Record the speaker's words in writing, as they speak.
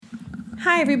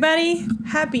Hi, everybody.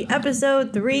 Happy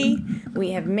episode 3.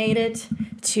 We have made it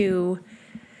to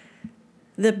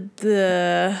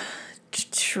the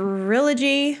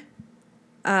trilogy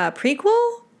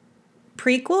prequel.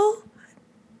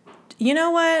 You know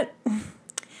what?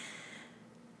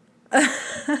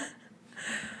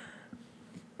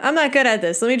 I'm not good at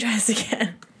this. Let me try this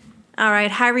again. All right.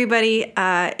 Hi, everybody.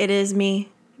 It is me,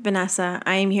 Vanessa.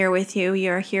 I am here with you.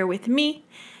 You're here with me.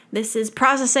 This is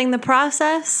Processing the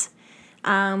Process.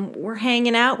 We're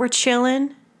hanging out. We're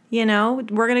chilling. We're going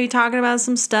to be talking about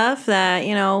some stuff that,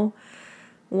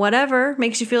 whatever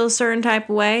makes you feel a certain type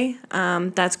of way.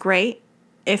 That's great.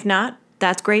 If not,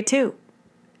 that's great too.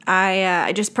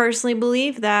 I just personally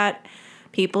believe that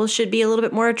people should be a little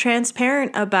bit more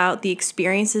transparent about the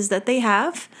experiences that they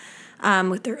have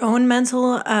with their own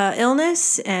mental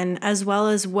illness, and as well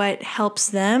as what helps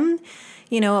them,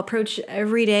 approach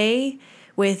every day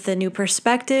with a new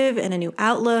perspective and a new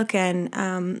outlook. And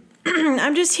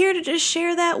I'm just here to just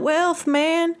share that wealth,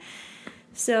 man.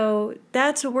 So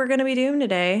that's what we're going to be doing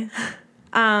today.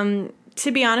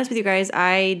 To be honest with you guys,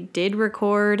 I did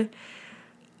record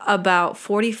about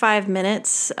 45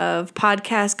 minutes of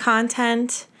podcast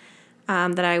content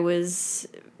that I was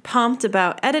pumped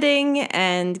about editing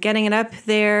and getting it up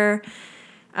there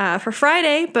for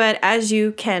Friday. But as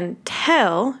you can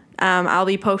tell, I'll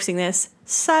be posting this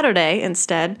Saturday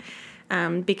instead,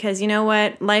 because you know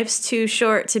what? Life's too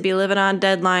short to be living on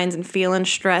deadlines and feeling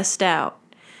stressed out.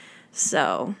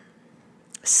 So,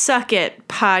 suck it,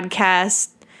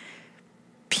 podcast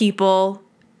people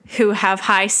who have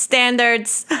high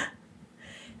standards.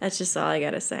 That's just all I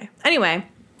gotta say. Anyway,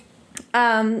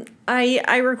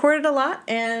 I recorded a lot,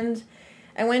 and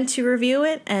I went to review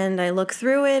it, and I looked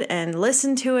through it and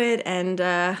listened to it, and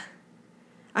I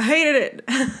hated it.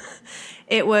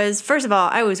 It was, first of all,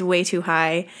 I was way too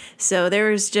high, so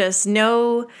there was just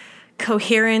no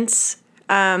coherence.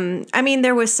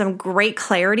 There was some great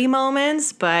clarity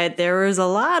moments, but there was a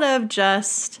lot of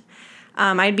just,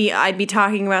 I'd be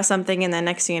talking about something, and then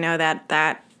next thing you know,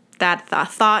 that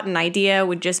thought and idea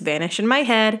would just vanish in my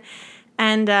head,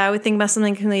 and I would think about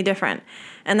something completely different.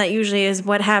 And that usually is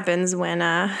what happens when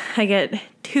I get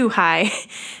too high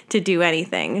to do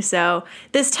anything. So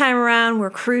this time around, we're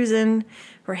cruising.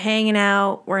 We're hanging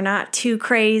out. We're not too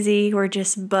crazy. We're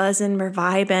just buzzing. We're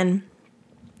vibing.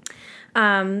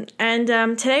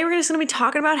 Today we're just going to be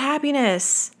talking about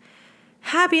happiness.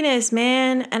 Happiness,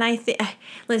 man. And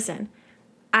listen,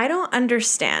 I don't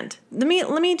understand. I'm going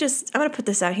to put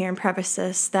this out here and preface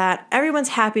this, that everyone's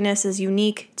happiness is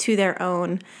unique to their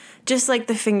own, just like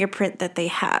the fingerprint that they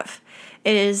have.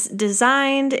 It is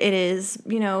designed, it is,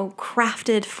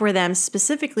 crafted for them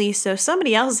specifically, so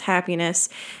somebody else's happiness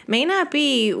may not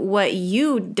be what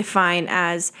you define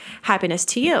as happiness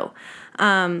to you.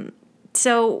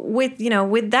 So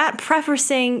with that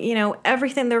prefacing,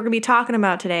 everything that we're going to be talking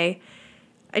about today,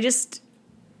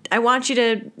 I want you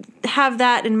to have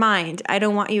that in mind. I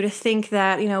don't want you to think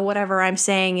that, whatever I'm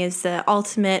saying is the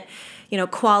ultimate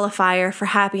qualifier for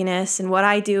happiness, and what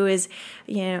I do is,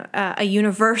 a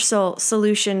universal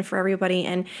solution for everybody.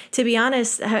 And to be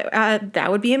honest, that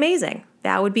would be amazing.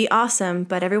 That would be awesome.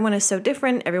 But everyone is so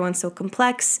different. Everyone's so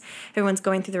complex. Everyone's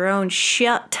going through their own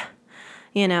shit.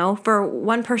 For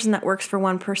one person that works for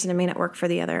one person, it may not work for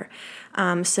the other.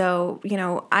 So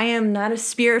I am not a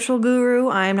spiritual guru.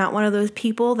 I am not one of those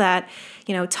people that,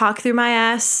 talk through my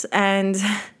ass and,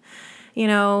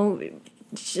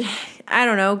 I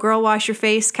don't know, girl wash your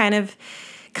face kind of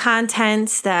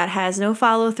content that has no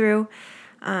follow through.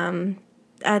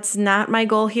 That's not my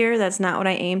goal here. That's not what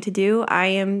I aim to do. I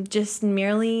am just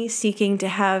merely seeking to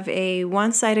have a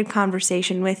one-sided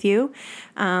conversation with you.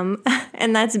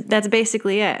 And that's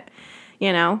basically it,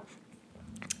 I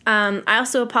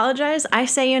also apologize. I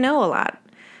say a lot.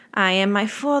 I am my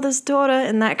father's daughter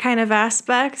in that kind of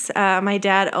aspect. My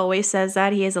dad always says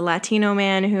that. He is a Latino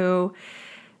man who,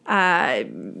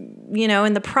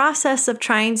 in the process of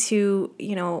trying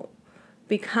to,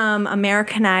 become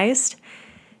Americanized,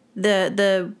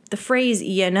 the phrase,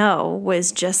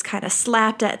 was just kind of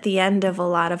slapped at the end of a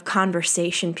lot of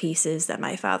conversation pieces that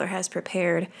my father has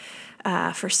prepared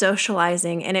for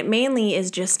socializing. And it mainly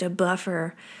is just a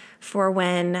buffer for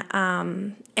when,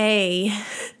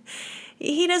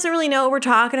 he doesn't really know what we're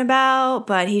talking about,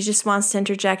 but he just wants to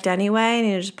interject anyway, and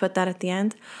he'll just put that at the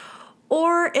end.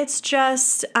 Or it's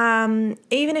just, even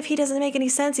if he doesn't make any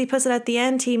sense, he puts it at the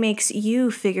end, he makes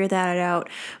you figure that out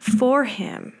for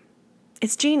him.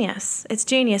 It's genius. It's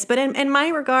genius. But in my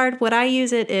regard, what I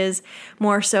use it is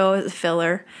more so as a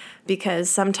filler, because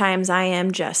sometimes I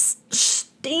am just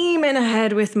steaming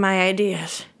ahead with my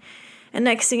ideas. And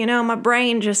next thing you know, my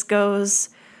brain just goes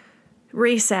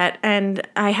reset, and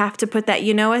I have to put that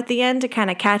at the end to kind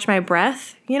of catch my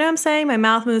breath. You know what I'm saying? My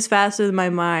mouth moves faster than my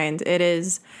mind. It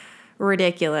is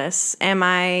ridiculous. Am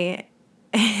I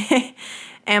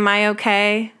am I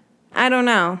okay? I don't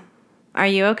know. Are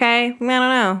you okay? I don't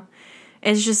know.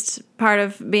 It's just part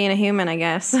of being a human, I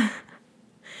guess.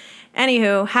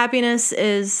 Anywho, happiness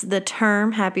is the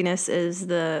term. Happiness is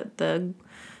the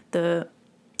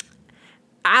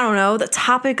I don't know, the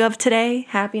topic of today.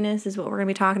 Happiness is what we're going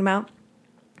to be talking about.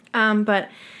 But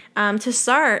to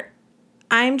start,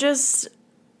 I just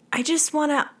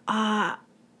want to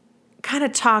kind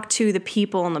of talk to the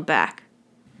people in the back.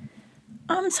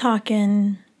 I'm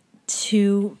talking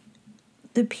to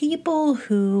the people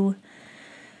who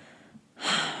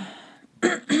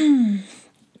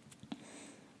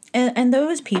and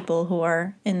those people who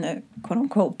are in the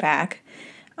quote-unquote back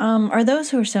are those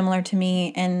who are similar to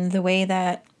me in the way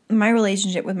that my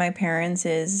relationship with my parents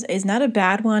is not a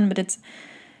bad one, but it's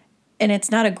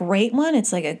not a great one.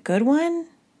 It's like a good one.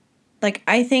 Like,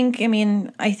 I think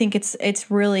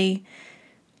it's really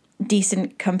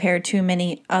decent compared to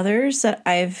many others that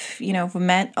I've,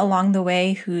 met along the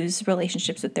way whose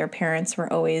relationships with their parents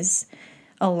were always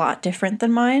a lot different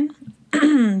than mine.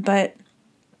 But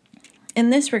in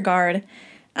this regard,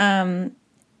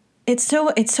 it's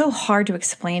so hard to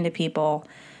explain to people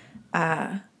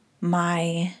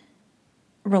my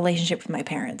relationship with my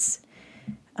parents.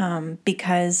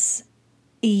 Because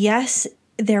yes,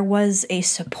 there was a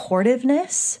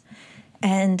supportiveness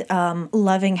and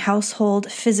loving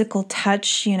household, physical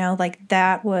touch, like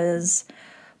that was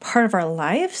part of our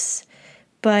lives.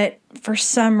 But for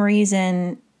some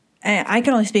reason, I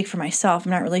can only speak for myself.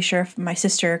 I'm not really sure if my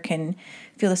sister can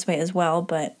feel this way as well,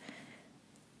 but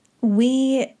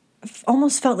we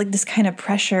almost felt like this kind of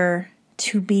pressure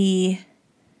to be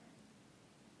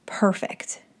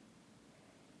perfect.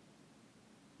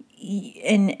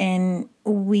 And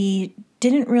we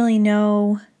didn't really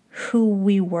know who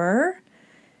we were,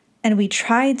 and we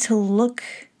tried to look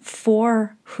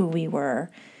for who we were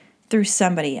through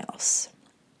somebody else.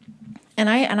 And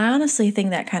I honestly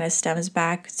think that kind of stems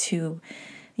back to,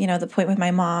 the point with my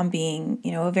mom being,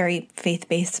 a very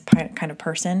faith-based kind of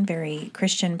person, very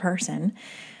Christian person.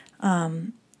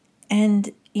 And,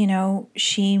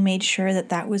 she made sure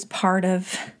that was part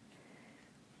of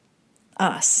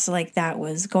us, like that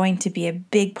was going to be a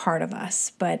big part of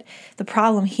us. But the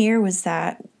problem here was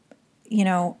that,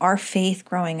 our faith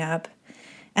growing up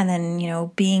and then,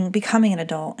 becoming an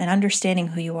adult and understanding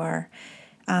who you are,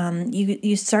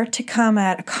 you start to come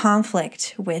at a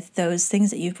conflict with those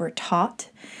things that you were taught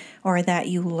or that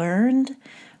you learned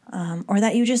or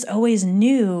that you just always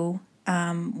knew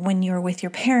when you were with your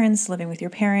parents, living with your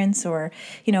parents, or,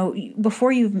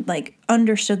 before you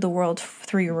understood the world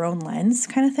through your own lens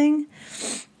kind of thing.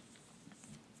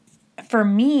 For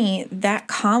me, that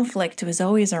conflict was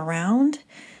always around,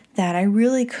 that I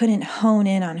really couldn't hone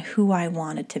in on who I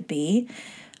wanted to be.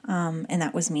 And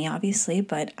that was me, obviously,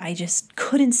 but I just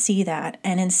couldn't see that.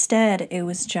 And instead, it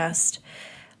was just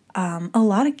a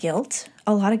lot of guilt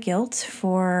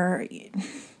for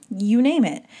you name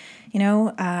it,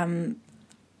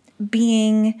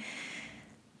 being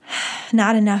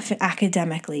not enough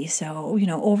academically. So,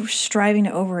 striving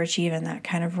to overachieve in that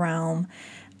kind of realm.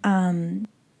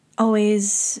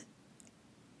 Always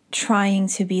trying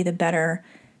to be the better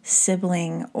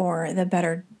sibling or the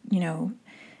better,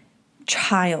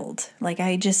 child. Like,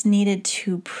 I just needed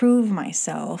to prove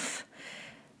myself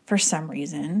for some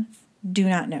reason. Do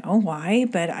not know why,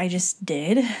 but I just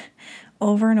did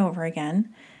over and over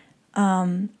again.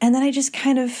 And then I just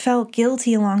kind of felt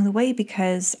guilty along the way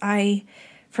because I,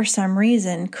 for some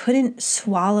reason, couldn't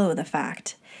swallow the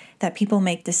fact that people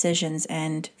make decisions,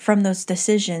 and from those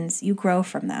decisions, you grow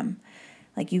from them.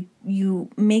 Like you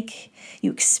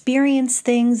experience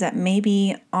things that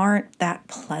maybe aren't that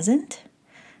pleasant,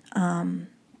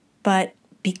 but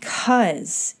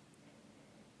because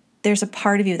there's a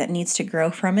part of you that needs to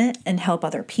grow from it and help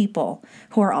other people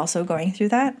who are also going through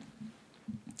that.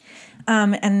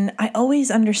 And I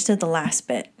always understood the last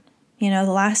bit, the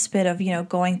last bit of,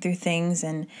 going through things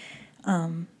and,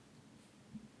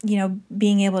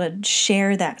 being able to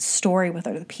share that story with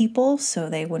other people so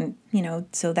they wouldn't,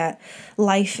 so that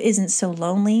life isn't so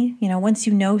lonely. Once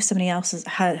somebody else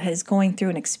is going through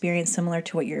an experience similar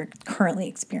to what you're currently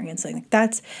experiencing, like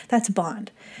that's a bond.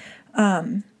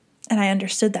 And I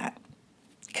understood that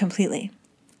completely.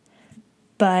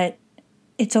 But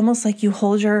it's almost like you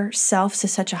hold yourself to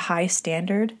such a high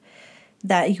standard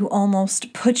that you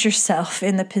almost put yourself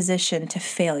in the position to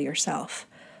fail yourself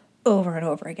over and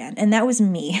over again. And that was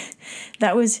me.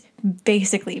 That was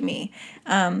basically me.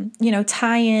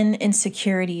 Tie in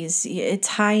insecurities,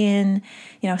 tie in,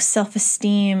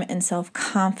 self-esteem and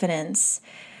self-confidence,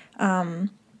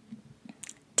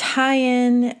 tie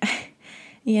in,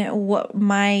 what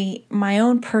my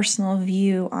own personal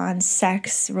view on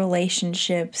sex,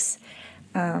 relationships,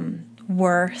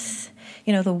 worth,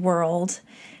 the world.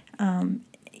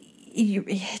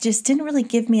 It just didn't really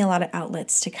give me a lot of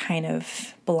outlets to kind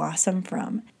of blossom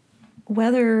from.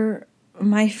 Whether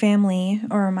my family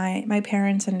or my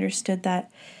parents understood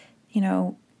that,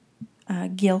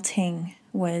 guilting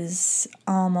was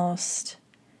almost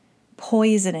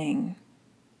poisoning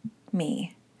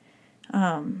me.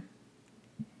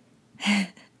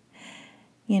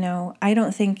 I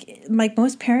don't think, like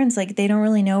most parents, like they don't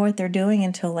really know what they're doing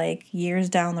until like years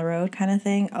down the road kind of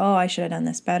thing. Oh, I should have done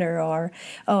this better, or,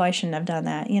 oh, I shouldn't have done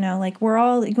that. Like we're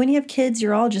all, when you have kids,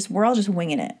 we're all just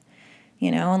winging it,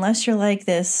 unless you're like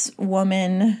this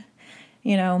woman,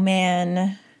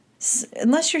 man,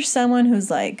 unless you're someone who's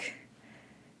like,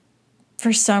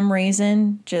 for some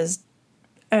reason, just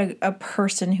a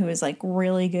person who is like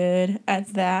really good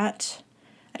at that,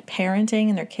 at parenting,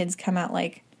 and their kids come out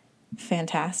like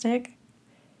fantastic.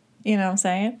 You know what I'm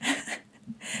saying?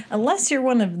 Unless you're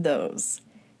one of those,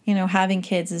 having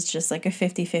kids is just like a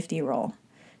 50-50 role.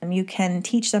 You can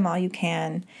teach them all you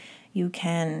can. You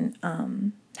can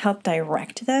help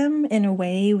direct them in a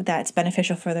way that's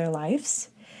beneficial for their lives.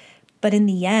 But in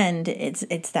the end,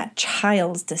 it's that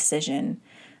child's decision.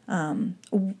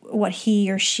 What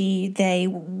he or she, they,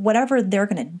 whatever they're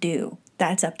going to do,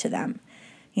 that's up to them.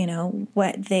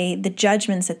 The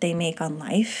judgments that they make on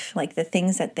life, like the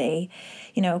things that they,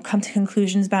 come to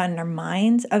conclusions about in their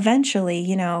minds,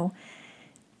 eventually,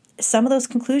 some of those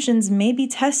conclusions may be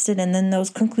tested and then those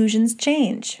conclusions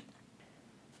change.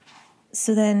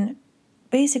 So then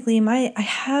basically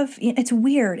it's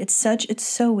weird. It's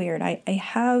so weird. I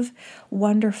have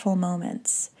wonderful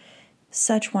moments,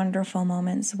 such wonderful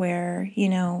moments where,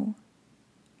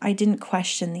 I didn't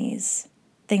question these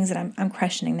things that I'm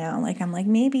questioning now. Like, I'm like,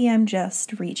 maybe I'm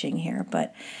just reaching here,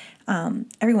 but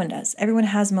everyone does. Everyone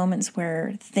has moments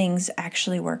where things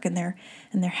actually work and they're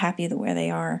happy the way they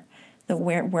are,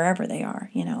 wherever they are,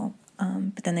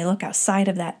 but then they look outside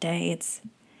of that day. It's,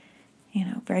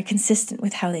 very consistent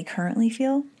with how they currently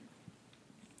feel.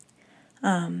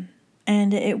 And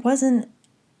it wasn't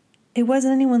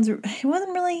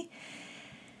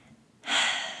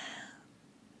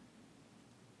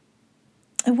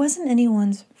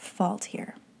anyone's fault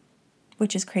here,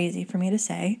 which is crazy for me to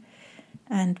say,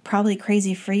 and probably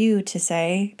crazy for you to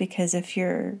say, because if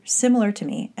you're similar to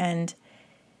me and,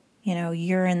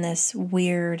 you're in this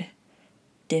weird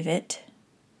divot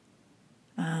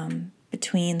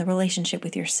between the relationship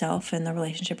with yourself and the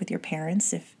relationship with your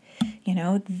parents, if,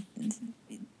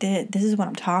 this is what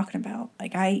I'm talking about.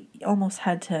 Like, I almost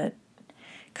had to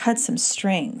cut some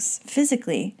strings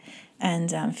physically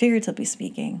and figuratively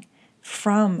speaking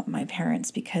from my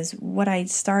parents, because what I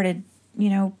started,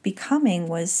 becoming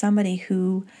was somebody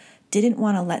who didn't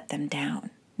want to let them down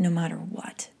no matter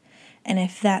what. And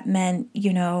if that meant,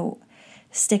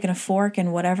 sticking a fork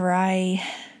in whatever I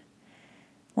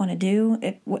want to do,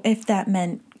 if that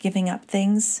meant giving up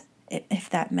things, if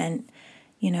that meant,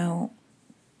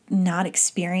 not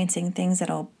experiencing things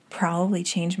that'll probably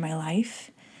change my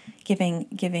life, giving,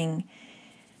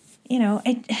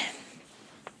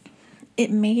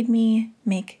 it made me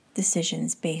make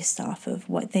decisions based off of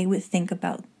what they would think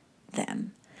about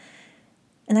them.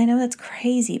 And I know that's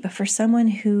crazy, but for someone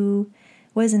who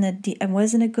wasn't a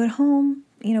good home,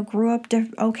 grew up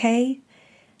okay,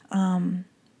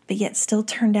 but yet still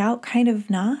turned out kind of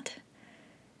not.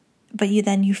 But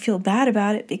you feel bad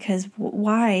about it because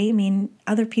why? I mean,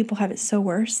 other people have it so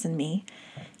worse than me.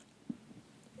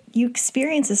 You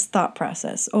experience this thought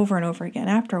process over and over again.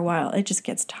 After a while, it just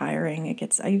gets tiring.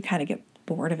 You kind of get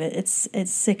bored of it.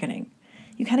 It's sickening.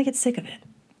 You kind of get sick of it.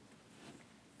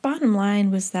 Bottom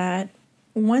line was that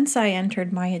once I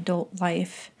entered my adult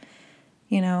life,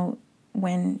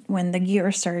 when the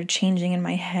gears started changing in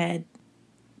my head,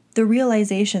 the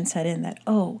realization set in that,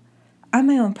 oh, I'm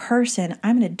my own person.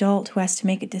 I'm an adult who has to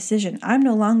make a decision. I'm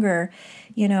no longer,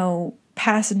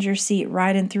 passenger seat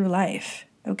riding through life.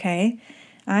 Okay.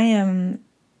 I am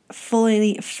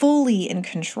fully in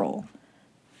control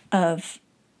of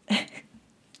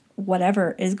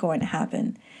whatever is going to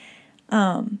happen.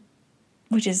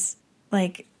 Which is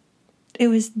like,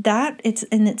 it's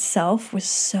in itself was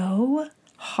so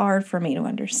hard for me to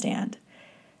understand.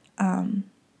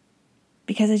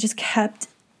 Because I just kept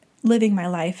living my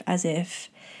life as if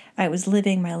I was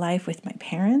living my life with my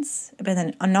parents, but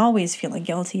then I'm always feeling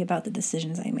guilty about the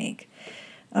decisions I make.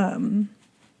 And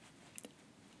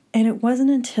it wasn't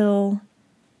until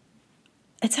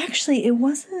it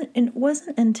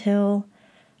wasn't until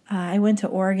I went to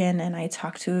Oregon and I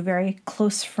talked to a very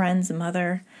close friend's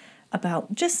mother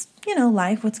about just,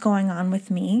 life, what's going on with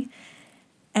me.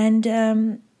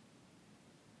 And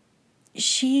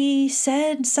she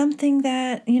said something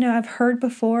that, I've heard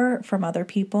before from other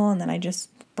people, and then I just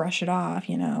brush it off,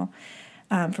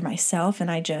 for myself.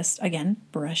 And I just, again,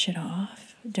 brush it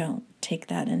off. Don't take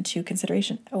that into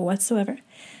consideration whatsoever.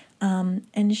 And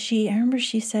I remember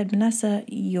she said, Vanessa,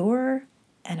 you're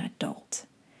an adult.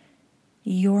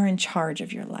 You're in charge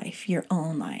of your life, your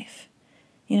own life.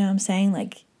 You know what I'm saying?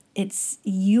 Like, it's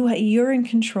you're in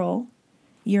control.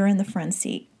 You're in the front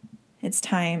seat. It's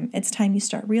time you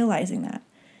start realizing that.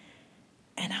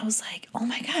 And I was like, oh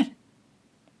my God,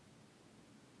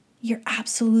 you're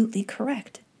absolutely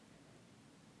correct.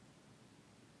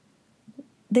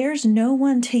 There's no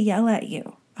one to yell at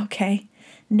you, okay?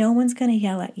 No one's going to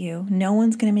yell at you. No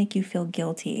one's going to make you feel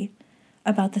guilty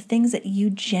about the things that you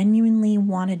genuinely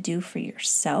want to do for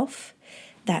yourself,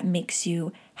 that makes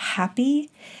you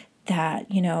happy, that,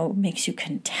 makes you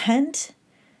content,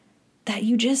 that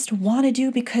you just want to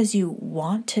do because you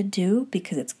want to do,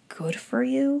 because it's good for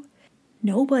you.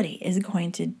 Nobody is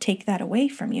going to take that away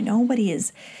from you. Nobody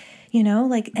is,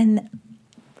 and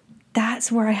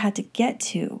that's where I had to get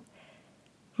to,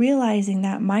 realizing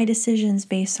that my decisions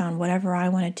based on whatever I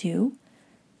want to do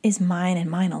is mine and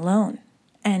mine alone.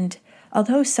 And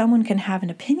although someone can have an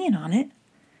opinion on it,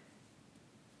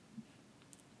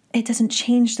 it doesn't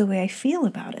change the way I feel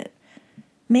about it.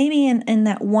 Maybe in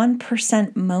that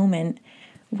 1% moment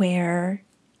where,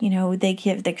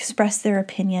 they express their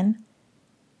opinion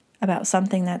about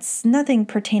something that's nothing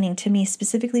pertaining to me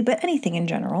specifically, but anything in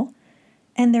general,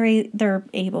 and they're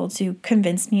able to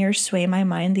convince me or sway my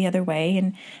mind the other way,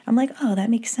 and I'm like, oh, that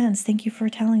makes sense. Thank you for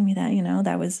telling me that.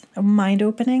 That was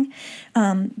mind-opening.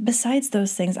 Besides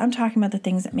those things, I'm talking about the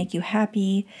things that make you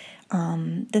happy,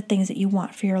 the things that you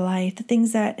want for your life, the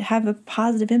things that have a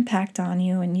positive impact on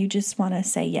you, and you just want to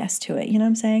say yes to it. You know what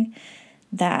I'm saying?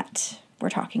 That we're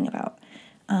talking about.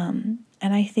 And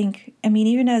I think,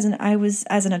 even as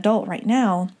an adult right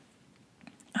now,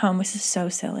 this is so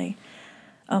silly.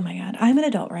 Oh my God, I'm an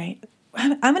adult, right?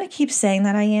 I'm going to keep saying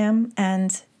that I am,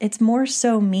 and it's more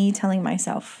so me telling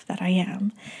myself that I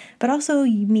am, but also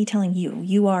me telling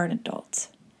you are an adult.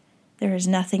 There is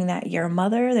nothing that your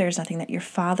mother, there's nothing that your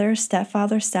father,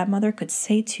 stepfather, stepmother could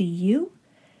say to you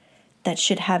that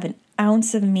should have an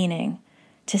ounce of meaning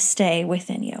to stay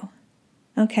within you.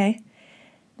 Okay?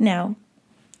 Now,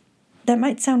 that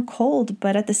might sound cold,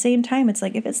 but at the same time, it's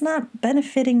like, if it's not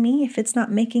benefiting me, if it's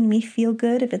not making me feel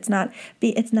good, if it's not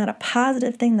a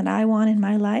positive thing that I want in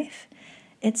my life,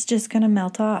 it's just going to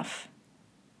melt off,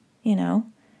 And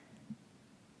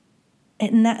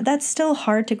that's still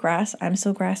hard to grasp. I'm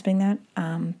still grasping that.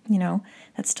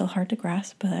 That's still hard to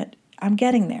grasp, but I'm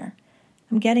getting there.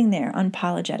 I'm getting there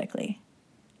unapologetically.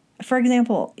 For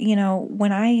example,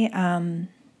 when I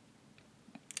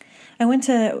went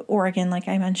to Oregon, like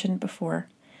I mentioned before,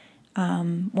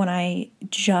 when I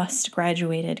just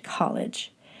graduated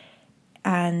college.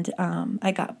 And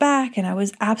I got back, and I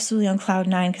was absolutely on cloud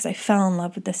nine because I fell in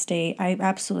love with the state. I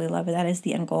absolutely love it. That is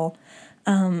the end goal.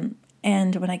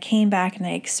 And when I came back and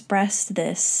I expressed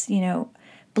this,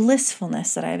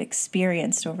 blissfulness that I've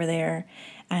experienced over there,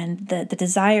 and the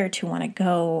desire to want to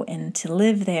go and to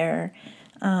live there,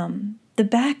 the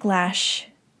backlash,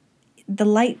 the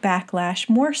light backlash,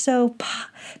 more so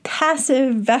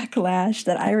passive backlash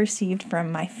that I received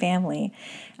from my family,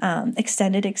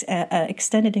 extended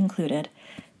included,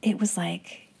 it was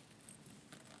like,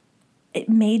 it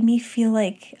made me feel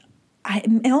like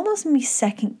it almost made me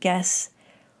second guess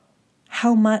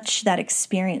how much that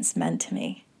experience meant to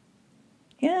me.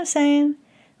 You know what I'm saying?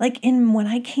 When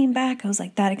I came back, I was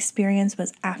like, that experience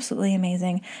was absolutely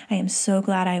amazing. I am so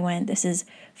glad I went. This is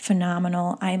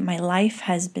phenomenal. My life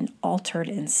has been altered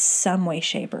in some way,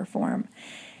 shape, or form.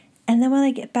 And then when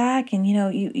I get back and,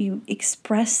 you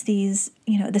express these,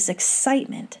 this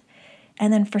excitement,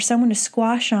 and then for someone to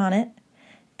squash on it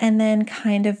and then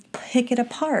kind of pick it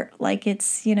apart, like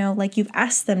it's, like you've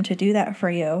asked them to do that for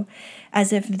you,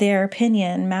 as if their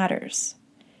opinion matters.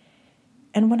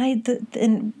 And when I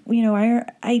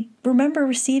remember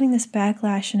receiving this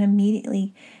backlash and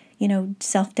immediately,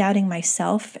 self-doubting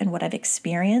myself and what I've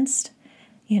experienced,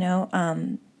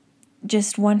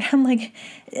 just wondering, I'm like,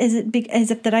 is it as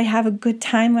if that I have a good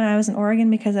time when I was in Oregon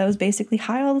because I was basically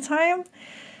high all the time?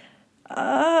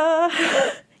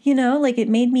 It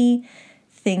made me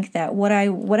think that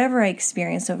whatever I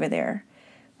experienced over there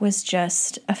was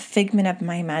just a figment of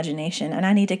my imagination, and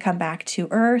I need to come back to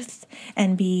earth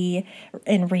and be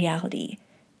in reality.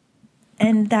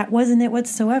 And that wasn't it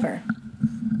whatsoever.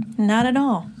 Not at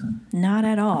all. Not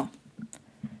at all.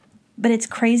 But it's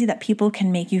crazy that people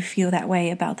can make you feel that way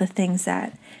about the things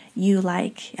that you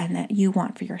like and that you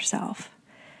want for yourself.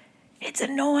 It's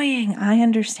annoying. I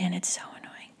understand it's so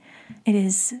annoying. It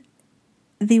is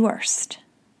the worst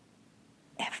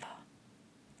ever.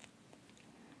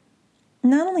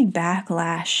 Not only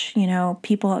backlash,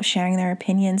 people sharing their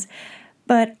opinions,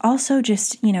 but also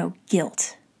just,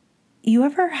 guilt. You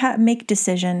ever made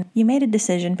a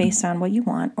decision based on what you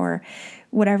want or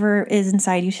whatever is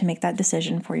inside you to make that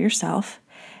decision for yourself,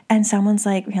 and someone's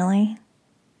like, really?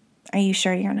 Are you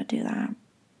sure you're going to do that?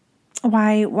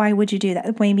 Why would you do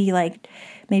that?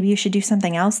 Maybe you should do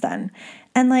something else then.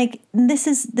 And this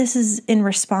is in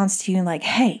response to you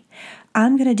hey,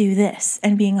 I'm going to do this,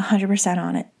 and being 100%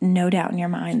 on it, no doubt in your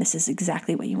mind, this is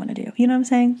exactly what you want to do. You know what I'm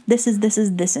saying? This is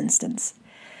this instance.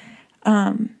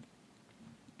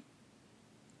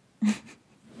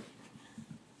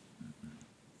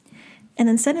 And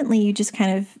then suddenly you just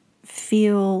kind of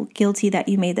feel guilty that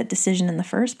you made that decision in the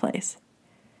first place.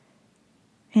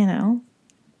 I'm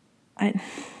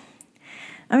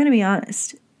going to be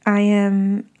honest. I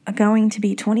am going to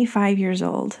be 25 years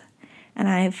old, and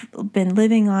I've been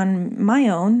living on my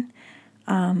own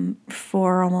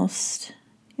for almost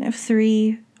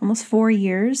 4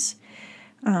 years,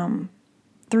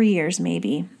 3 years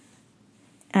maybe.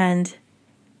 And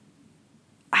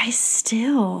I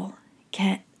still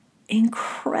get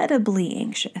incredibly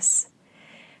anxious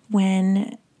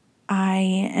when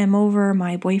I am over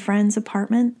my boyfriend's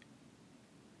apartment,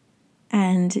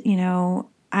 and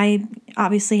I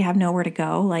obviously have nowhere to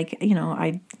go.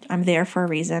 I'm there for a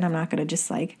reason. I'm not going to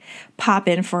just pop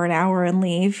in for an hour and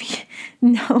leave.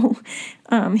 No,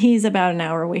 he's about an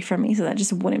hour away from me, so that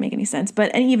just wouldn't make any sense.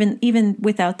 But even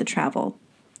without the travel,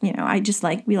 I just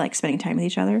we like spending time with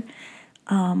each other.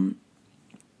 For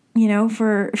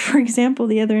example,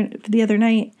 the other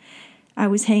night, I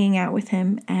was hanging out with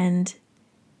him, and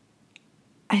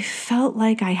I felt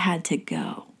like I had to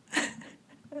go.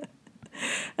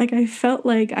 I felt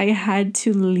like I had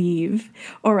to leave,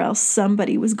 or else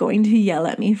somebody was going to yell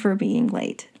at me for being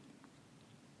late.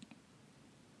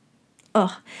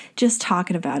 Ugh, just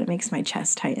talking about it makes my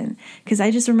chest tighten, because I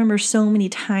just remember so many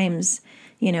times,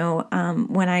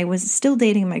 when I was still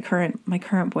dating my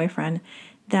current boyfriend,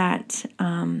 that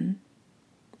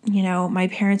my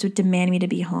parents would demand me to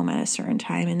be home at a certain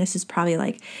time. And this is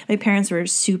probably my parents were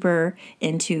super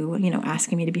into,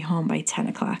 asking me to be home by 10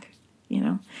 o'clock,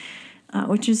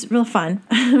 which is real fun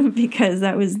because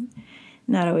that was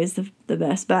not always the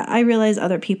best. But I realized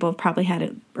other people probably had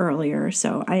it earlier.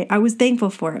 So I was thankful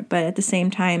for it. But at the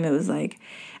same time, it was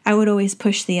I would always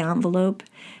push the envelope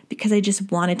because I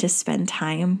just wanted to spend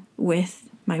time with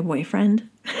my boyfriend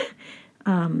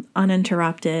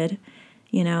uninterrupted,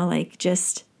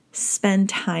 just spend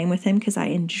time with him because I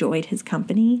enjoyed his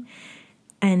company.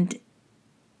 And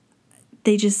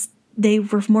they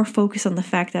were more focused on the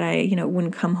fact that I,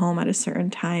 wouldn't come home at a certain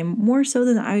time, more so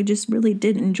than I just really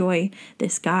did enjoy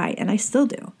this guy, and I still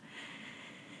do.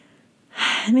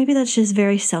 Maybe that's just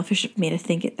very selfish of me to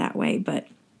think it that way, but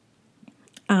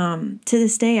to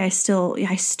this day, I still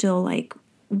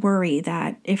worry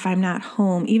that if I'm not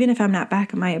home, even if I'm not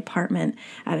back at my apartment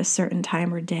at a certain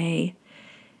time or day,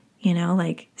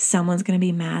 someone's going to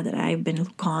be mad that I've been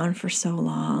gone for so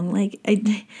long.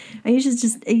 I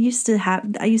used to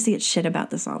get shit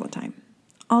about this all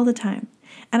the time.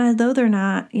 And although they're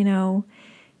not,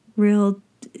 real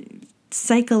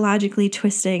psychologically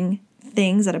twisting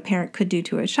things that a parent could do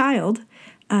to a child,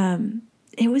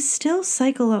 it was still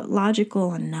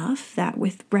psychological enough that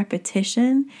with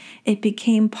repetition, it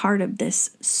became part of this,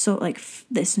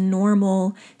 this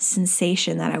normal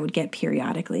sensation that I would get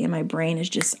periodically, and my brain is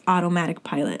just automatic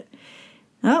pilot.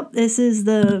 Oh, this is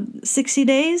the 60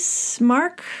 days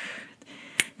mark.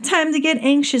 Time to get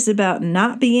anxious about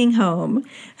not being home.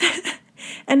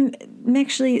 And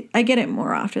actually, I get it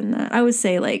more often than that. I would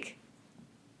say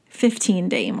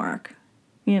 15-day mark.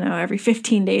 Every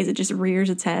 15 days it just rears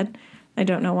its head. I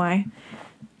don't know why.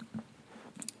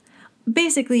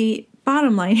 Basically,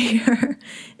 bottom line here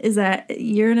is that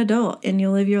you're an adult and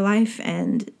you live your life,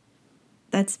 and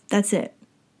that's it.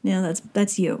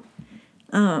 That's you.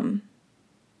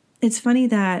 It's funny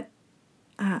that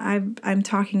I'm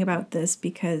talking about this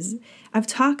because I've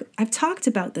talked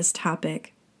about this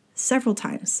topic several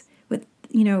times with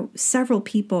several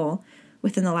people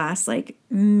within the last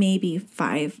maybe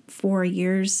 4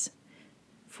 years.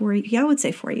 I would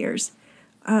say 4 years.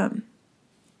 And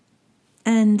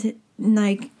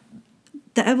like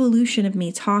the evolution of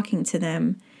me talking to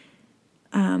them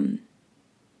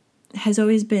has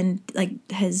always been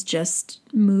like, has just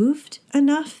moved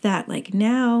enough that like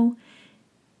now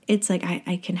it's like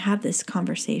I can have this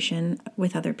conversation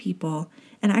with other people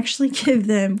and actually give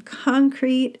them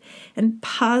concrete and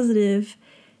positive,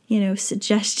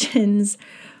 suggestions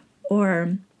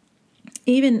or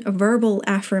even verbal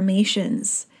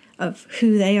affirmations of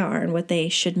who they are and what they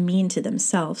should mean to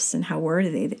themselves and how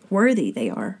worthy they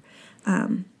are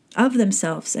of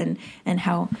themselves and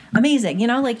how amazing,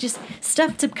 like just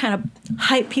stuff to kind of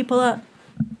hype people up.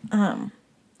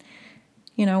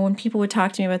 When people would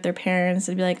talk to me about their parents,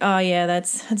 they'd be like, oh yeah,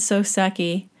 that's so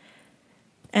sucky.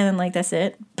 And then like, that's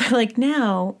it. But like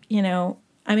now,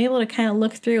 I'm able to kind of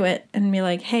look through it and be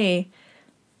like, hey,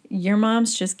 your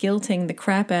mom's just guilting the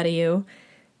crap out of you.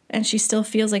 And she still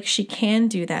feels like she can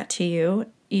do that to you,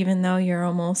 even though you're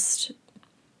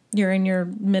in your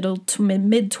middle to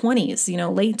mid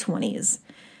 20s, late 20s.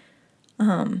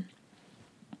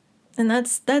 And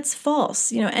that's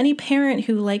false. Any parent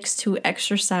who likes to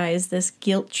exercise this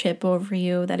guilt trip over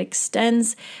you that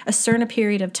extends a certain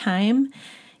period of time,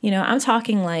 I'm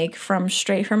talking like from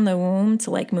straight from the womb to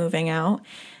like moving out.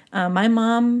 My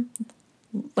mom,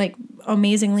 like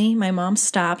amazingly, my mom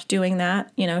stopped doing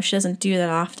that. She doesn't do that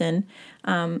often.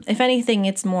 If anything,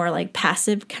 it's more like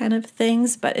passive kind of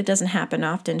things, but it doesn't happen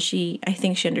often. I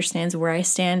think she understands where I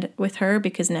stand with her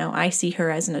because now I see her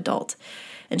as an adult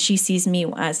and she sees me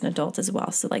as an adult as well.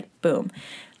 So like, boom.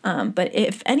 But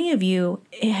if any of you,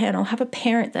 have a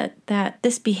parent that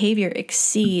this behavior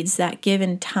exceeds that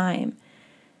given time,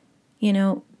 you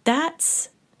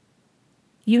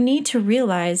need to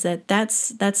realize that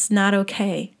that's not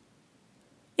okay.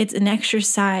 It's an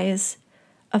exercise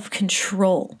of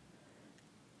control.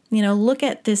 Look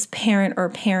at this parent or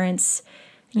parents,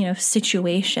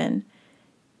 situation.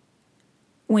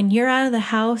 When you're out of the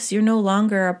house, you're no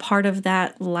longer a part of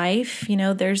that life.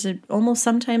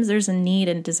 Sometimes there's a need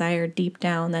and desire deep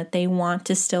down that they want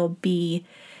to still be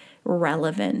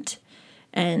relevant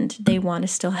and they want to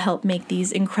still help make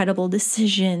these incredible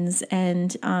decisions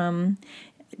and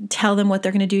tell them what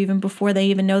they're going to do even before they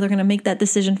even know they're going to make that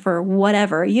decision for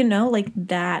whatever, like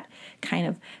that kind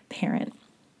of parent.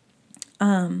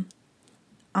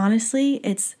 Honestly,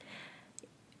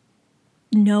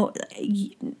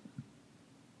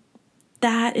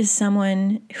 that is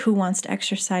someone who wants to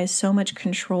exercise so much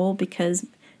control because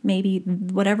maybe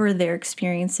whatever they're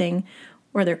experiencing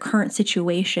or their current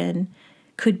situation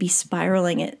could be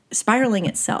spiraling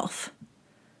itself.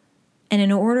 And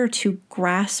in order to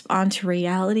grasp onto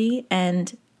reality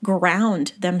and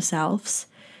ground themselves,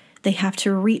 they have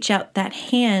to reach out that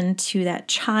hand to that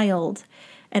child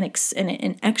and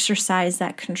exercise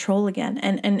that control again.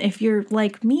 And if you're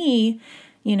like me,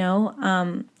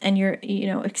 and you're,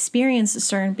 experience a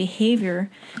certain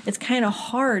behavior, it's kind of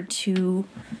hard to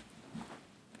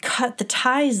cut the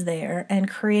ties there and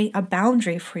create a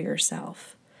boundary for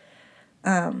yourself.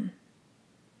 And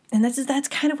that's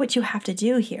kind of what you have to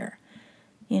do here.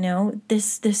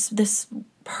 This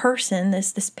person,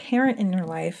 this parent in your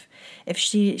life, if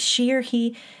she or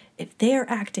he, if they're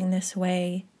acting this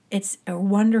way, it's a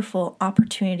wonderful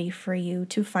opportunity for you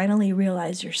to finally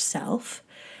realize yourself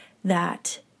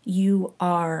that you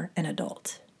are an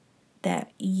adult,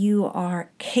 that you are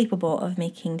capable of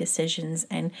making decisions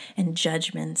and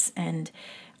judgments, and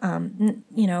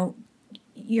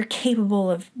you're capable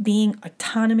of being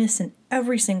autonomous in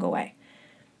every single way,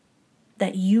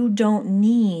 that you don't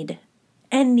need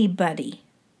anybody.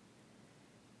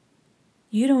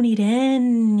 You don't need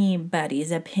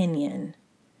anybody's opinion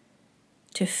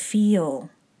to feel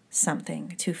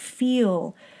something, to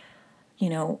feel,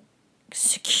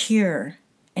 secure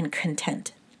and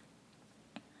content.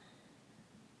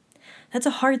 That's a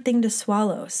hard thing to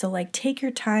swallow. So like, take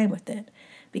your time with it,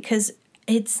 because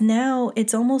it's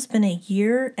almost been a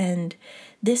year and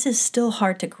this is still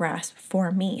hard to grasp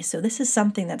for me. So this is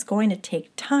something that's going to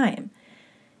take time,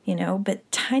 but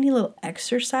tiny little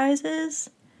exercises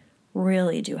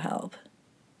really do help.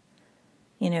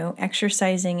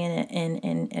 Exercising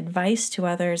in advice to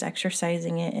others,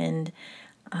 exercising it in,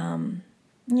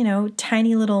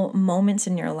 tiny little moments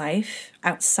in your life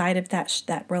outside of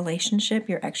that relationship.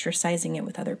 You're exercising it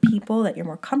with other people that you're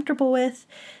more comfortable with,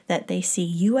 that they see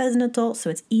you as an adult, so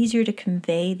it's easier to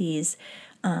convey these.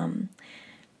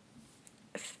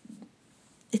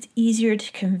 It's easier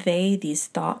to convey these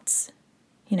thoughts.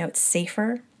 It's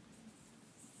safer.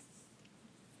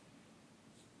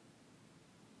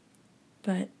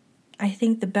 But I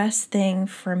think the best thing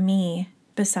for me,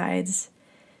 besides,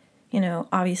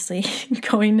 obviously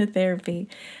going to therapy,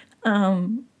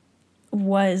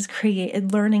 was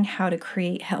learning how to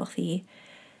create healthy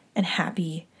and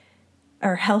happy,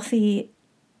 or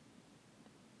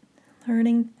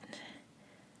learning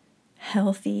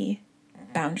healthy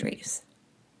boundaries.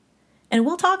 And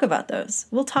we'll talk about those.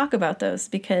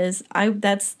 Because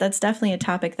that's definitely a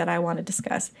topic that I want to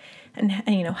discuss, and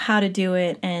how to do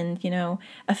it, and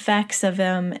effects of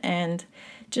them, and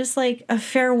just like a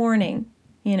fair warning.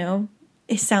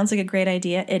 It sounds like a great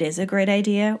idea. It is a great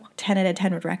idea. 10 out of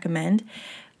 10 would recommend.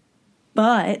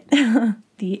 But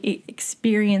the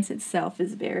experience itself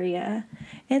is very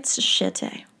it's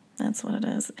shitty. That's what it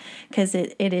is. Because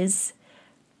it is.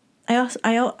 I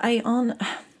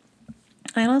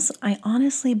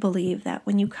honestly believe that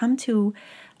when you come to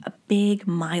a big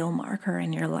mile marker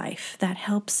in your life that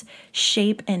helps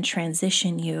shape and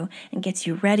transition you and gets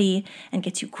you ready and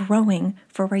gets you growing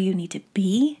for where you need to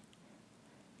be,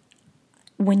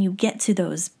 when you get to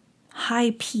those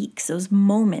high peaks, those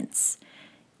moments,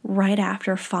 right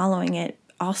after following it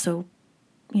also,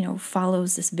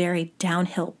 follows this very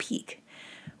downhill peak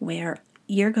where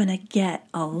you're going to get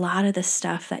a lot of the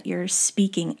stuff that you're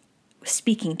speaking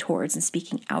towards and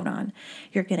speaking out on.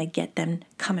 You're going to get them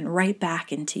coming right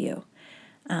back into you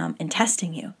and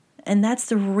testing you. And that's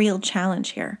the real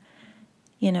challenge here.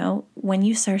 When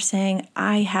you start saying,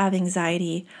 I have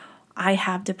anxiety, I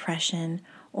have depression,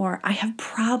 or I have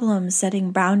problems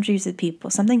setting boundaries with people,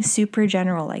 something super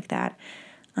general like that.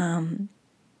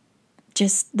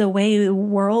 Just the way the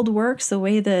world works, the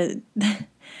way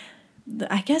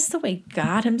I guess the way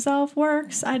God himself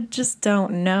works, I just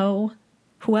don't know.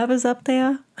 Whoever's up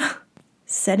there,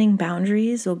 setting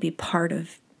boundaries will be part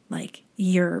of like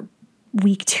your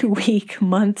week to week,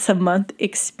 month to month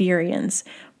experience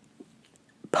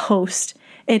post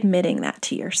admitting that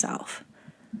to yourself.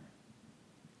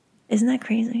 Isn't that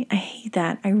crazy? I hate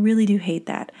that. I really do hate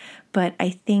that. But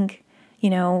I think,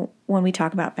 when we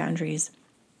talk about boundaries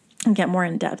and get more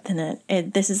in depth in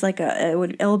it, this is like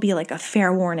it'll be like a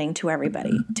fair warning to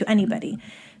everybody, to anybody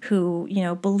who,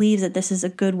 believes that this is a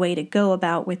good way to go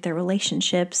about with their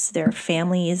relationships, their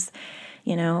families.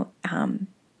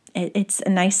 It's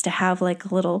nice to have like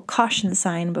a little caution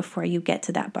sign before you get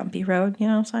to that bumpy road. You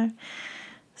know what I'm saying?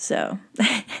 So,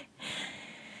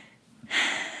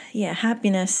 yeah,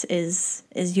 happiness is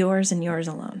yours and yours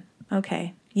alone.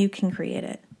 Okay, you can create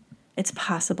it. It's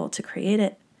possible to create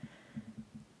it.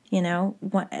 I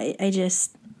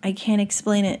can't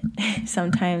explain it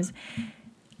sometimes.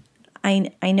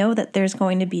 I know that there's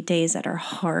going to be days that are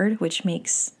hard, which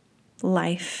makes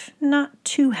life not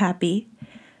too happy,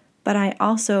 but it's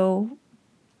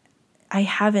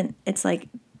like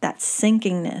that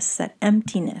sinkingness, that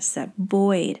emptiness, that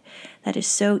void that is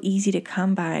so easy to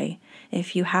come by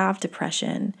if you have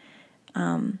depression.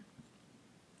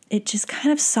 It just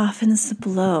kind of softens the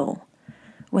blow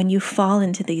when you fall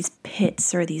into these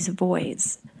pits or these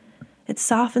voids. It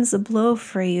softens the blow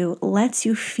for you, lets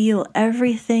you feel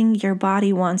everything your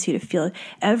body wants you to feel,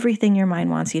 everything your mind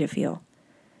wants you to feel.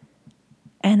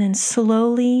 And then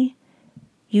slowly,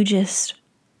 you just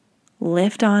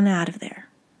lift on out of there.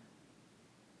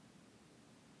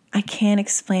 I can't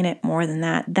explain it more than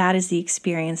that. That is the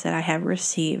experience that I have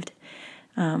received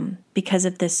because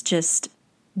of this just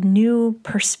new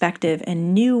perspective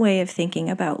and new way of thinking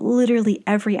about literally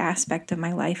every aspect of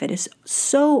my life. It is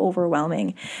so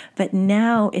overwhelming, but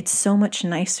now it's so much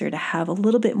nicer to have a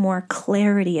little bit more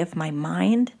clarity of my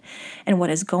mind and what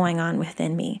is going on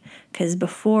within me. Because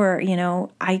before,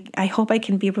 I hope I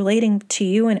can be relating to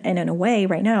you and in a way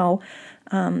right now,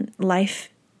 life,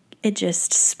 it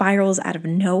just spirals out of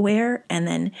nowhere, and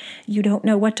then you don't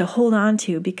know what to hold on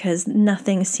to because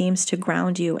nothing seems to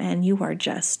ground you, and you are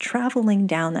just traveling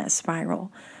down that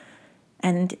spiral.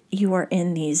 And you are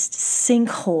in these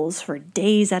sinkholes for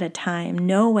days at a time,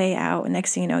 no way out. And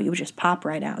next thing you know, you just pop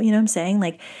right out. You know what I'm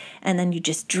saying? And then you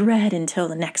just dread until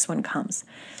the next one comes.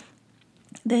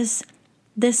 This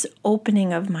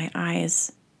opening of my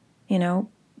eyes,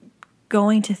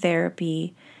 going to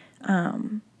therapy,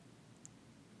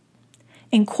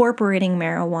 incorporating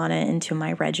marijuana into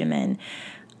my regimen,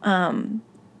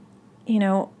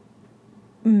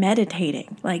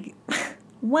 meditating. Like,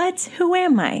 what? Who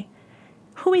am I?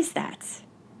 Who is that?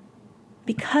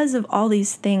 Because of all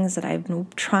these things that I've been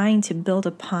trying to build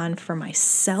upon for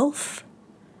myself,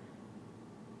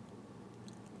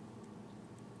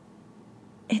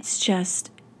 it's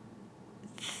just,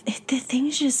 the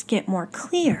things just get more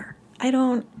clear.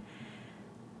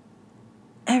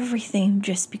 Everything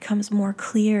just becomes more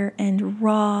clear and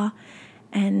raw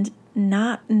and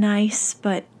not nice,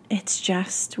 but it's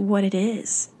just what it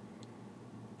is.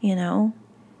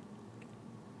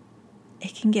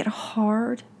 it can get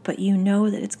hard, but you know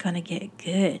that it's going to get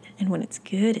good. And when it's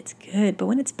good, it's good. But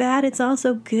when it's bad, it's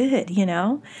also good, you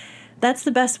know? That's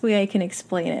the best way I can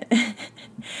explain it.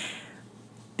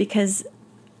 Because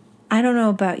I don't know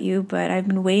about you, but I've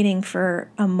been waiting for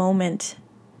a moment.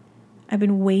 I've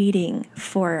been waiting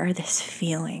for this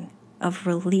feeling of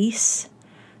release,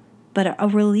 but a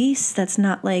release that's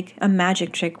not like a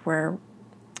magic trick where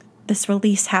this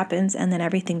release happens and then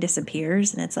everything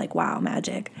disappears and it's like, wow,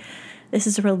 magic. This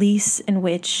is a release in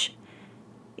which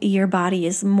your body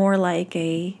is more like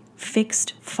a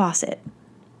fixed faucet.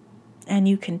 And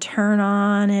you can turn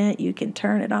on it, you can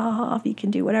turn it off, you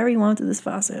can do whatever you want to this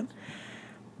faucet.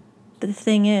 But the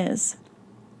thing is,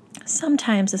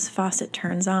 sometimes this faucet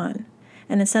turns on.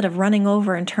 And instead of running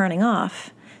over and turning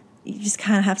off, you just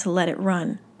kind of have to let it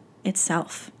run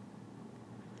itself.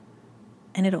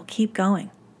 And it'll keep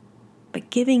going. But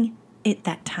giving it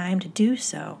that time to do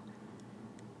so,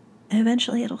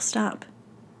 eventually it'll stop.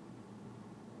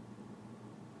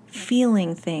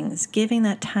 Feeling things, giving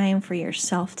that time for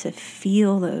yourself to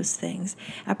feel those things,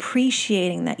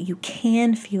 appreciating that you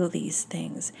can feel these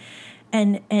things,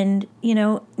 and you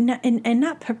know,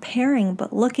 not preparing,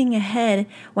 but looking ahead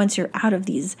once you're out of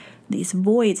these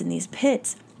voids and these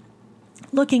pits,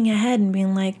 looking ahead and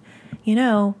being like, you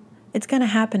know, it's going to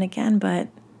happen again, but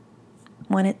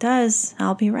when it does,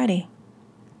 I'll be ready.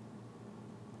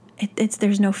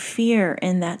 There's no fear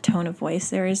in that tone of voice.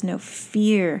 There is no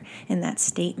fear in that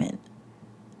statement.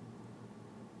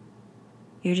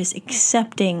 You're just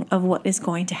accepting of what is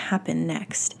going to happen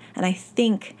next. And I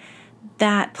think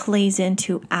that plays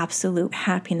into absolute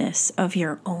happiness of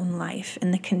your own life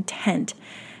and the content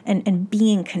and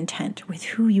being content with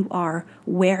who you are,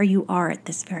 where you are at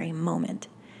this very moment.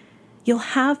 You'll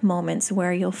have moments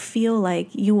where you'll feel like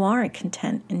you aren't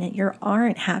content and that you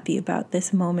aren't happy about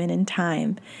this moment in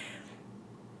time.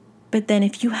 But then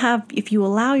if you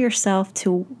allow yourself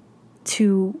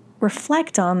to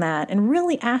reflect on that and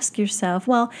really ask yourself,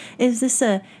 well, is this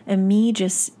a me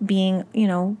just being, you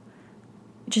know,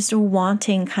 just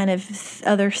wanting kind of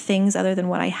other things other than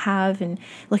what I have and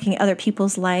looking at other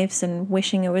people's lives and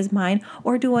wishing it was mine?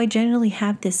 Or do I genuinely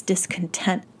have this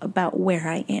discontent about where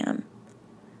I am?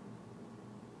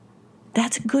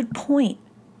 That's a good point.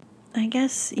 I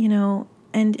guess, you know,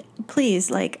 and please,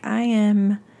 like, I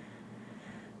am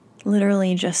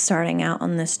literally just starting out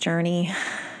on this journey.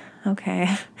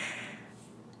 Okay.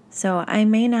 So I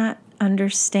may not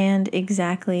understand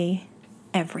exactly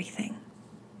everything,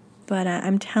 but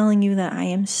I'm telling you that I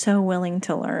am so willing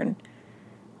to learn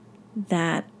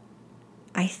that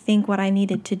I think what I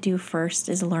needed to do first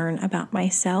is learn about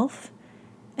myself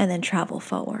and then travel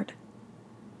forward.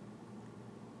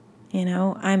 You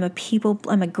know, I'm a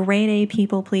grade A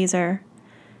people pleaser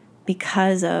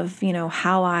because of, you know,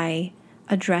 how I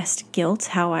addressed guilt,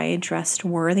 how I addressed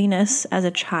worthiness as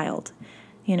a child.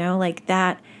 You know, like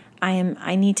that,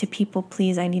 I need to people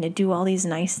please. I need to do all these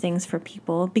nice things for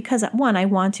people because, one, I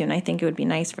want to and I think it would be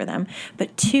nice for them.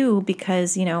 But two,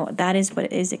 because, you know, that is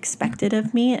what is expected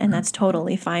of me and that's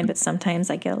totally fine. But sometimes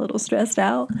I get a little stressed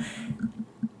out.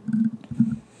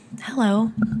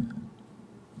 Hello.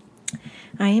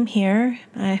 I am here.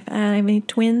 I have any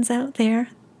twins out there.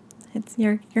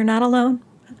 You're not alone.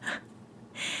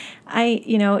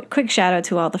 Quick shout out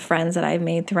to all the friends that I've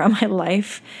made throughout my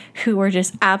life who were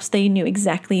just they knew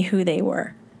exactly who they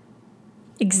were.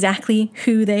 Exactly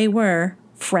who they were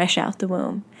fresh out the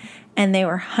womb. And they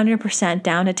were 100%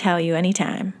 down to tell you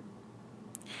anytime.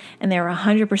 And they were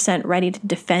 100% ready to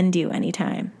defend you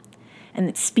anytime.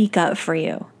 And speak up for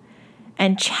you.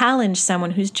 And challenge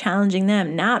someone who's challenging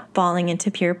them, not falling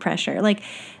into peer pressure. Like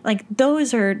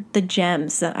those are the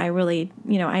gems that I really,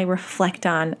 you know, I reflect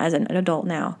on as an adult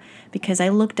now, because I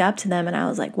looked up to them and I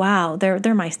was like, wow,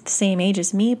 they're my same age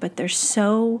as me, but they're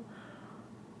so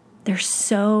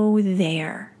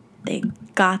there. They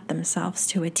got themselves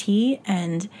to a T,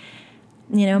 and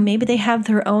you know, maybe they have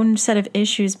their own set of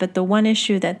issues, but the one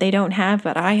issue that they don't have,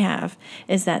 but I have,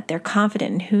 is that they're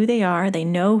confident in who they are. They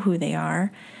know who they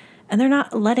are. And they're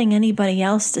not letting anybody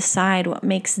else decide what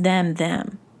makes them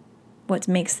them, what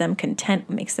makes them content,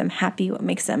 what makes them happy, what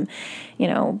makes them, you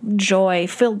know, joy,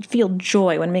 feel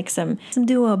joy, what makes them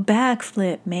do a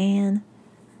backflip, man.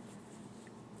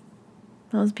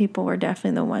 Those people were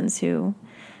definitely the ones who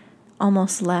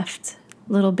almost left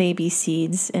little baby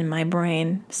seeds in my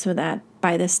brain so that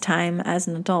by this time as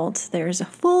an adult, there's a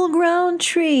full-grown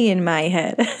tree in my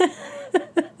head.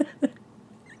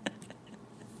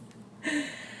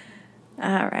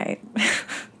 All right.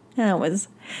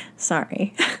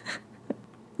 Sorry.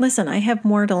 Listen, I have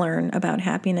more to learn about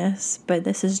happiness, but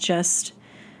this is just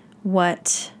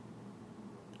what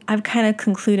I've kind of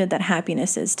concluded that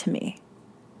happiness is to me.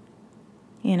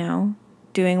 You know,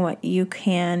 doing what you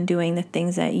can, doing the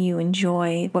things that you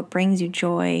enjoy, what brings you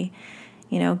joy,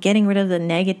 you know, getting rid of the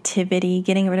negativity,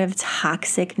 getting rid of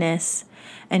toxicness,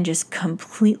 and just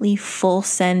completely full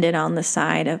send it on the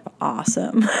side of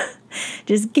awesome.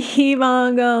 Just keep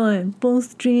on going, full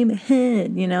stream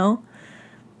ahead, you know?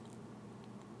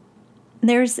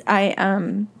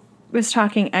 I was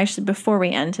talking, actually, before we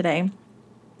end today,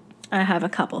 I have a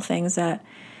couple things that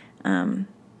I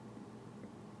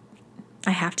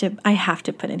have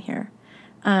to put in here.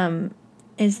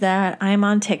 Is that I'm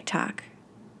on TikTok,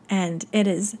 and it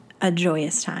is a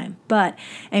joyous time. But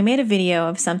I made a video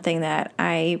of something that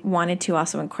I wanted to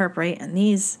also incorporate in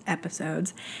these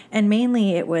episodes, and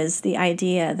mainly it was the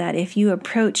idea that if you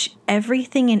approach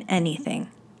everything and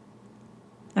anything,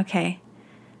 okay,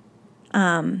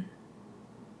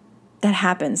 that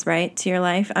happens, right, to your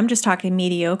life. I'm just talking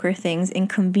mediocre things,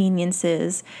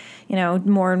 inconveniences, you know,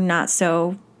 more not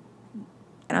so.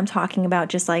 And I'm talking about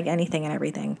just like anything and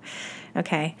everything,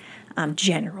 okay,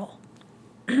 general.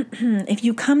 If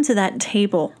you come to that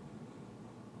table,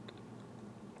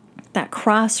 that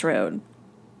crossroad,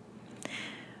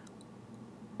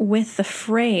 with the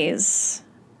phrase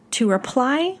to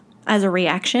reply as a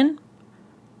reaction,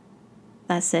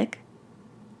 that's sick.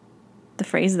 The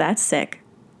phrase, that's sick.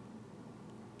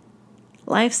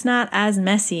 Life's not as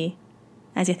messy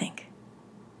as you think.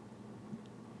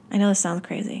 I know this sounds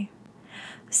crazy.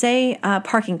 Say a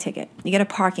parking ticket. You get a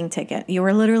parking ticket. You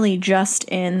were literally just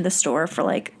in the store for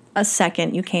like a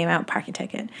second. You came out, parking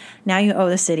ticket. Now you owe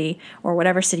the city, or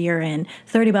whatever city you're in,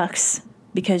 $30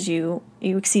 because you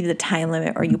exceeded the time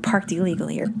limit, or you parked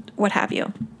illegally, or what have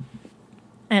you.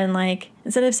 And like,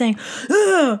 instead of saying,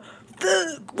 oh,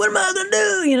 fuck, what am I gonna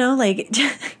do? You know, like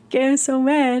getting so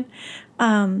mad,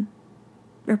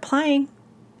 replying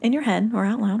in your head or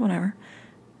out loud, whatever.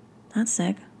 That's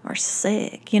sick, or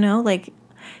sick, you know, like,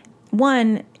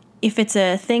 one, if it's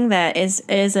a thing that is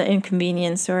an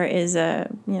inconvenience or is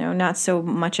a, you know, not so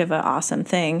much of an awesome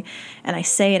thing, and I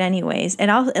say it anyways, it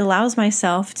allows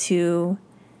myself to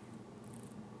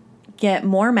get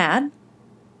more mad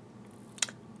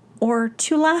or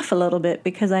to laugh a little bit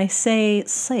because I say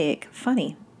sick,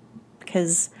 funny,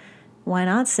 because why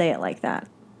not say it like that?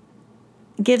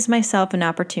 It gives myself an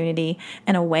opportunity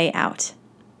and a way out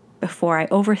before I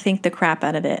overthink the crap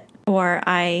out of it. Or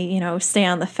I, you know, stay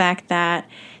on the fact that,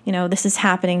 you know, this is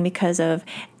happening because of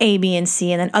A, B, and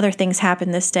C, and then other things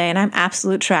happen this day, and I'm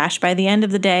absolute trash. By the end of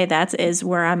the day, that is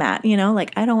where I'm at, you know,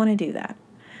 like, I don't want to do that.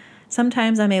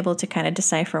 Sometimes I'm able to kind of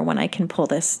decipher when I can pull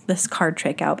this card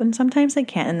trick out, and sometimes I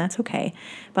can't, and that's okay.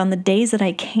 But on the days that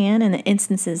I can and the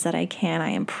instances that I can, I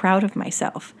am proud of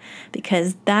myself,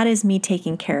 because that is me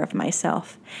taking care of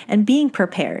myself and being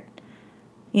prepared,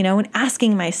 you know, and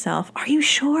asking myself, are you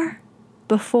sure?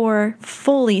 Before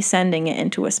fully sending it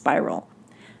into a spiral.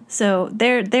 So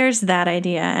there's that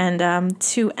idea. And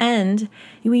to end,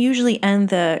 we usually end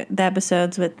the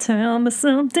episodes with "Tell me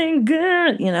something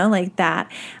good," you know, like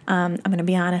that. I'm going to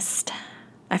be honest.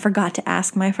 I forgot to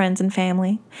ask my friends and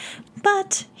family.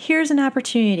 But here's an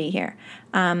opportunity here.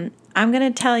 I'm going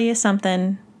to tell you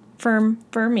something for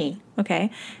me,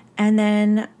 okay? And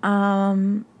then,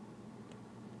 I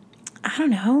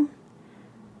don't know.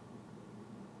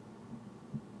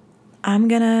 I'm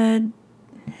gonna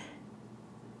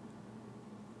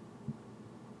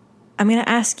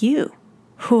ask you,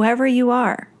 whoever you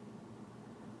are,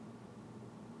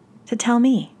 to tell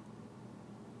me.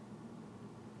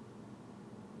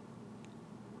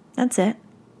 That's it.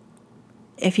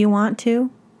 If you want to,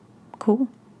 cool.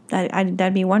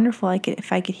 That'd be wonderful.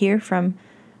 If I could hear from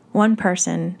one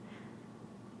person,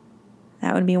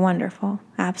 that would be wonderful.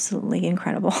 Absolutely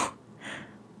incredible.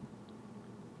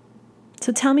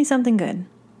 So tell me something good.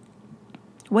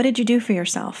 What did you do for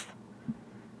yourself?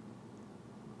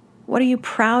 What are you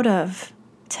proud of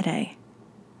today?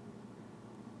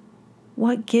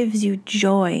 What gives you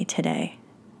joy today?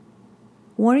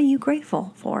 What are you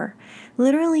grateful for?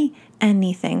 Literally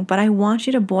anything, but I want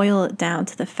you to boil it down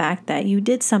to the fact that you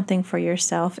did something for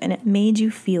yourself and it made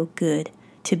you feel good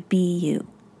to be you.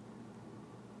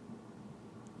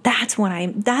 That's what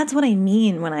I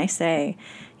mean when I say,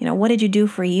 you know, what did you do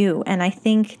for you? And I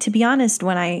think, to be honest,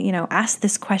 when I, you know, ask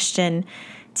this question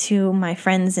to my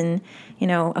friends and, you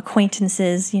know,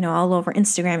 acquaintances, you know, all over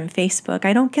Instagram and Facebook,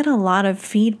 I don't get a lot of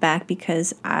feedback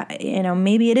because,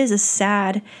 maybe it is a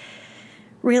sad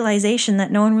realization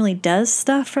that no one really does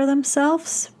stuff for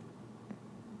themselves,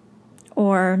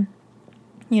 or,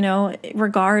 you know,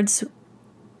 regards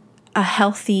a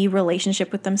healthy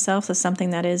relationship with themselves as something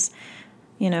that is,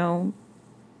 you know,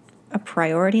 a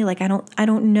priority. Like, I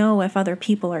don't know if other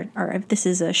people are, or if this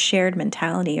is a shared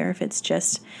mentality, or if it's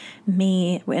just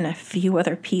me and a few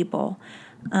other people.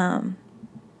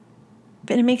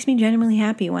 But it makes me genuinely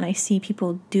happy when I see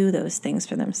people do those things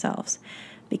for themselves,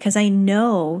 because I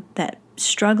know that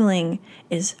struggling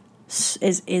is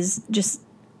just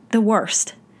the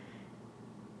worst.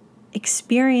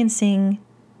 Experiencing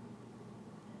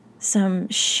some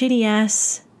shitty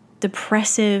ass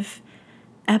depressive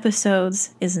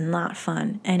episodes is not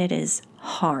fun, and it is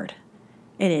hard.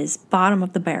 It is bottom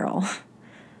of the barrel.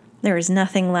 There is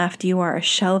nothing left. You are a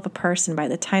shell of a person by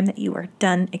the time that you are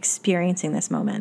done experiencing this moment.